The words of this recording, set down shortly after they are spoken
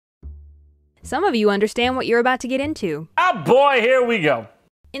Some of you understand what you're about to get into. Oh boy, here we go.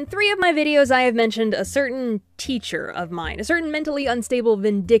 In 3 of my videos, I have mentioned a certain teacher of mine, a certain mentally unstable,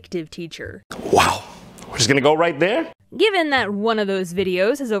 vindictive teacher. Wow, we're just gonna go right there? Given that one of those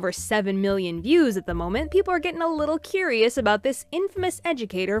videos has over 7 million views at the moment, people are getting a little curious about this infamous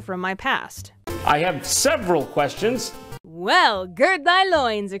educator from my past. I have several questions. Well, gird thy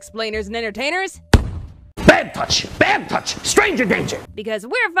loins, explainers and entertainers. Bad touch, stranger danger. Because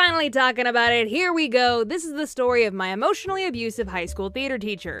we're finally talking about it, here we go. This is the story of my emotionally abusive high school theater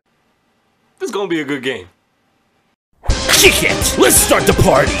teacher. This is gonna be a good game. Kick it! Let's start the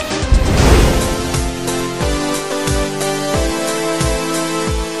party!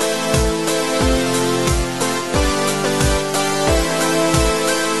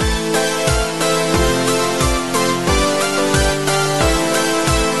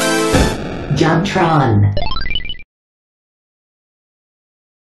 JonTron.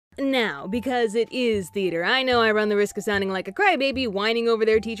 Now, because it is theater, I know I run the risk of sounding like a crybaby, whining over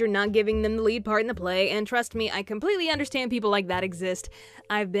their teacher not giving them the lead part in the play, and trust me, I completely understand people like that exist.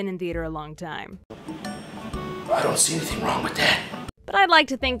 I've been in theater a long time. I don't see anything wrong with that. But I'd like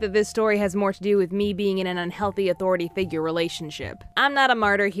to think that this story has more to do with me being in an unhealthy authority figure relationship. I'm not a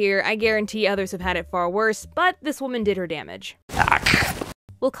martyr here, I guarantee others have had it far worse, but this woman did her damage.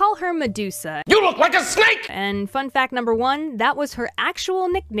 We'll call her Medusa. You look like a snake! And fun fact number 1, that was her actual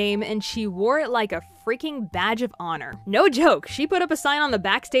nickname and she wore it like a freaking badge of honor. No joke, she put up a sign on the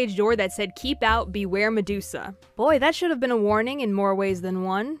backstage door that said, "Keep out, beware Medusa." Boy, that should have been a warning in more ways than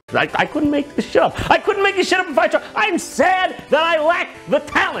one. I couldn't make this shit up. I couldn't make this shit up if I tried. I'm sad that I lack the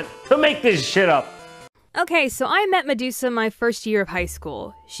talent to make this shit up. Okay, so I met Medusa my first year of high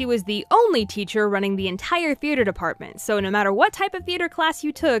school. She was the only teacher running the entire theater department, so no matter what type of theater class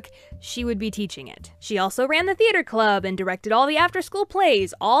you took, she would be teaching it. She also ran the theater club and directed all the after-school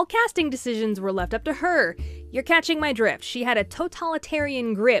plays. All casting decisions were left up to her. You're catching my drift. She had a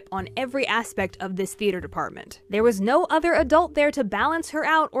totalitarian grip on every aspect of this theater department. There was no other adult there to balance her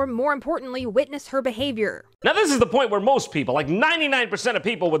out or, more importantly, witness her behavior. Now this is the point where most people, like 99% of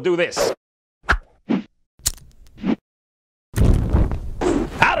people, would do this.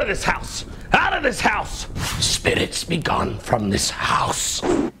 Out of this house! Out of this house! Spirits be gone from this house.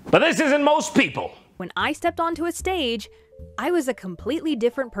 But this isn't most people. When I stepped onto a stage, I was a completely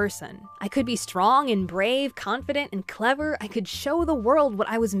different person. I could be strong and brave, confident and clever. I could show the world what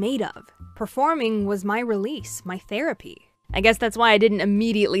I was made of. Performing was my release, my therapy. I guess that's why I didn't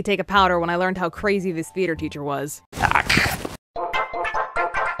immediately take a powder when I learned how crazy this theater teacher was.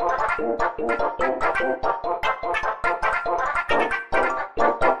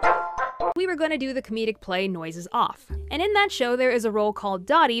 We were going to do the comedic play Noises Off. And in that show there is a role called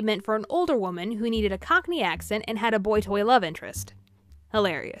Dottie meant for an older woman who needed a Cockney accent and had a boy-toy love interest.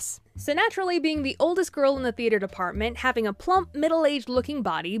 Hilarious. So naturally, being the oldest girl in the theater department, having a plump, middle-aged looking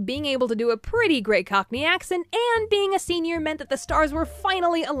body, being able to do a pretty great Cockney accent, and being a senior meant that the stars were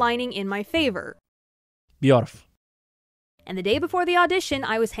finally aligning in my favor. Beautiful. And the day before the audition,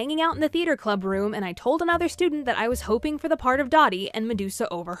 I was hanging out in the theater club room and I told another student that I was hoping for the part of Dottie, and Medusa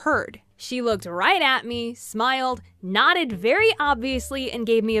overheard. She looked right at me, smiled, nodded very obviously, and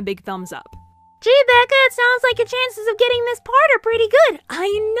gave me a big thumbs up. "Gee, Becca, it sounds like your chances of getting this part are pretty good."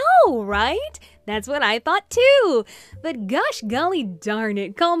 I know, right? That's what I thought too. But gosh golly darn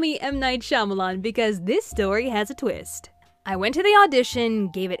it, call me M. Night Shyamalan because this story has a twist. I went to the audition,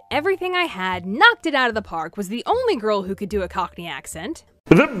 gave it everything I had, knocked it out of the park, was the only girl who could do a Cockney accent.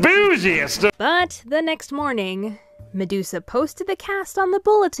 The bougiest! But the next morning, Medusa posted the cast on the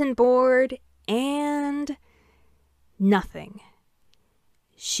bulletin board, and nothing.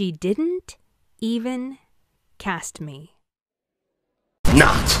 She didn't even cast me.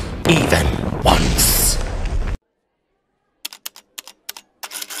 Not even once.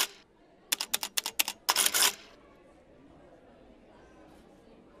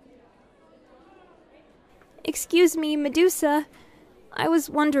 Excuse me, Medusa. I was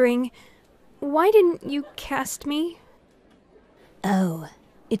wondering, why didn't you cast me? Oh,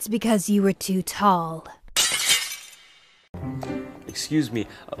 it's because you were too tall. Excuse me,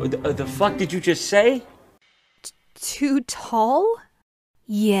 the fuck did you just say? Too tall?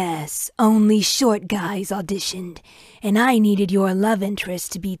 Yes, only short guys auditioned, and I needed your love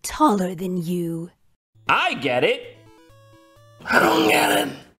interest to be taller than you. I get it. I don't get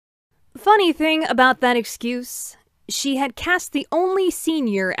it. Funny thing about that excuse, she had cast the only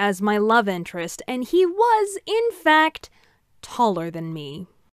senior as my love interest, and he was, in fact, taller than me.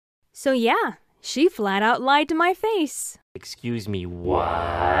 So yeah, she flat out lied to my face. Excuse me,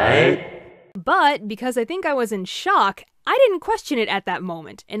 what? But because I think I was in shock, I didn't question it at that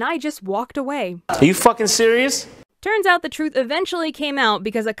moment, and I just walked away. Are you fucking serious? Turns out the truth eventually came out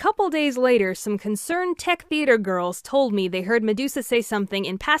because a couple days later, some concerned tech theater girls told me they heard Medusa say something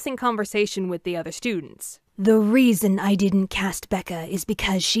in passing conversation with the other students. The reason I didn't cast Becca is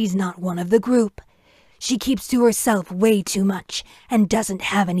because she's not one of the group. She keeps to herself way too much and doesn't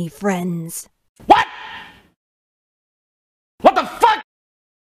have any friends. What? What the fuck?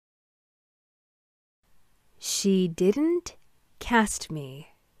 She didn't cast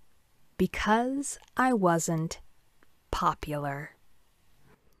me because I wasn't popular.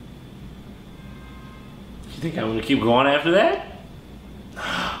 You think I'm gonna keep going after that?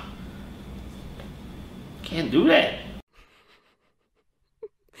 Can't do that.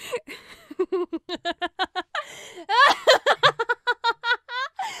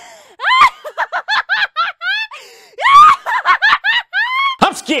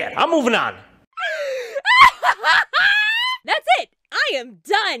 I'm scared. I'm moving on. That's it! I am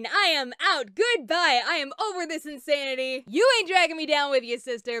done! I am out! Goodbye! I am over this insanity! You ain't dragging me down with you,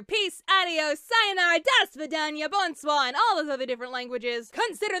 sister! Peace, adios, sayonara, das vidanya, bonsoir, and all those other different languages.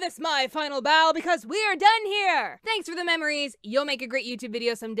 Consider this my final bow because we are done here! Thanks for the memories. You'll make a great YouTube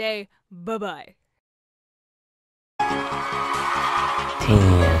video someday. Bye-bye.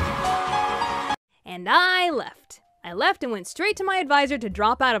 And I left. I left and went straight to my advisor to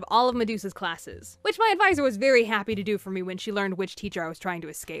drop out of all of Medusa's classes, which my advisor was very happy to do for me when she learned which teacher I was trying to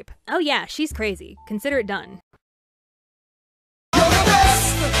escape. Oh yeah, she's crazy. Consider it done.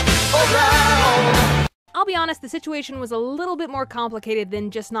 I'll be honest, the situation was a little bit more complicated than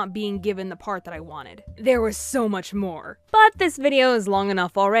just not being given the part that I wanted. There was so much more. But this video is long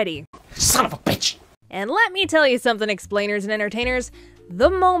enough already. Son of a bitch! And let me tell you something, explainers and entertainers. The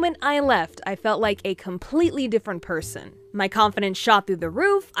moment I left, I felt like a completely different person. My confidence shot through the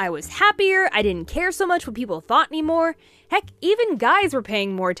roof, I was happier, I didn't care so much what people thought anymore. Heck, even guys were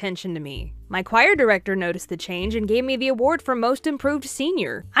paying more attention to me. My choir director noticed the change and gave me the award for Most Improved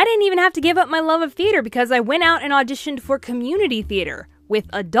Senior. I didn't even have to give up my love of theater because I went out and auditioned for community theater with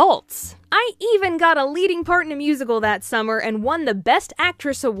adults. I even got a leading part in a musical that summer and won the Best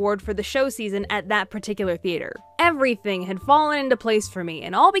Actress award for the show season at that particular theater. Everything had fallen into place for me,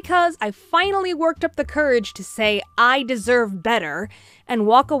 and all because I finally worked up the courage to say I deserve better and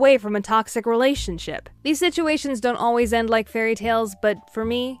walk away from a toxic relationship. These situations don't always end like fairy tales, but for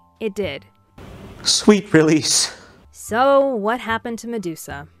me, it did. Sweet release. So, what happened to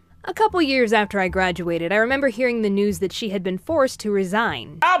Medusa? A couple years after I graduated, I remember hearing the news that she had been forced to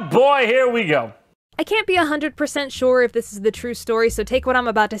resign. Oh boy, here we go. I can't be 100% sure if this is the true story, so take what I'm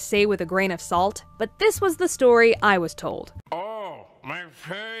about to say with a grain of salt, but this was the story I was told. Oh, my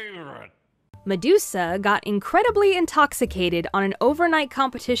favorite. Medusa got incredibly intoxicated on an overnight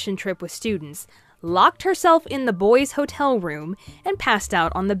competition trip with students, locked herself in the boys' hotel room, and passed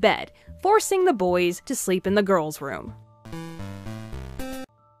out on the bed, forcing the boys to sleep in the girls' room.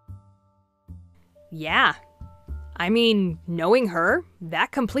 Yeah. I mean, knowing her,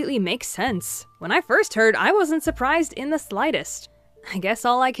 that completely makes sense. When I first heard, I wasn't surprised in the slightest. I guess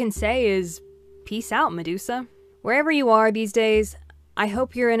all I can say is, peace out, Medusa. Wherever you are these days, I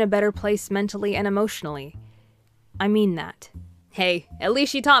hope you're in a better place mentally and emotionally. I mean that. Hey, at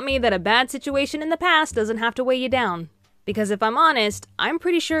least she taught me that a bad situation in the past doesn't have to weigh you down. Because if I'm honest, I'm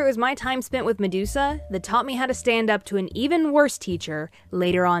pretty sure it was my time spent with Medusa that taught me how to stand up to an even worse teacher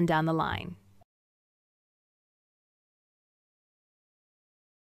later on down the line.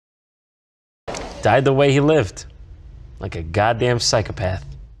 Died the way he lived. Like a goddamn psychopath.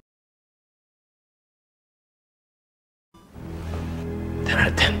 10 out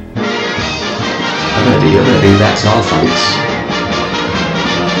of 10. Ready, that's all, folks.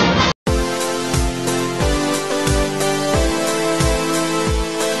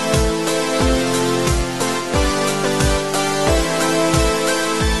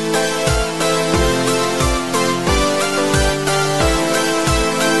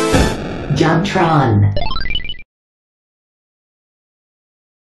 JonTron.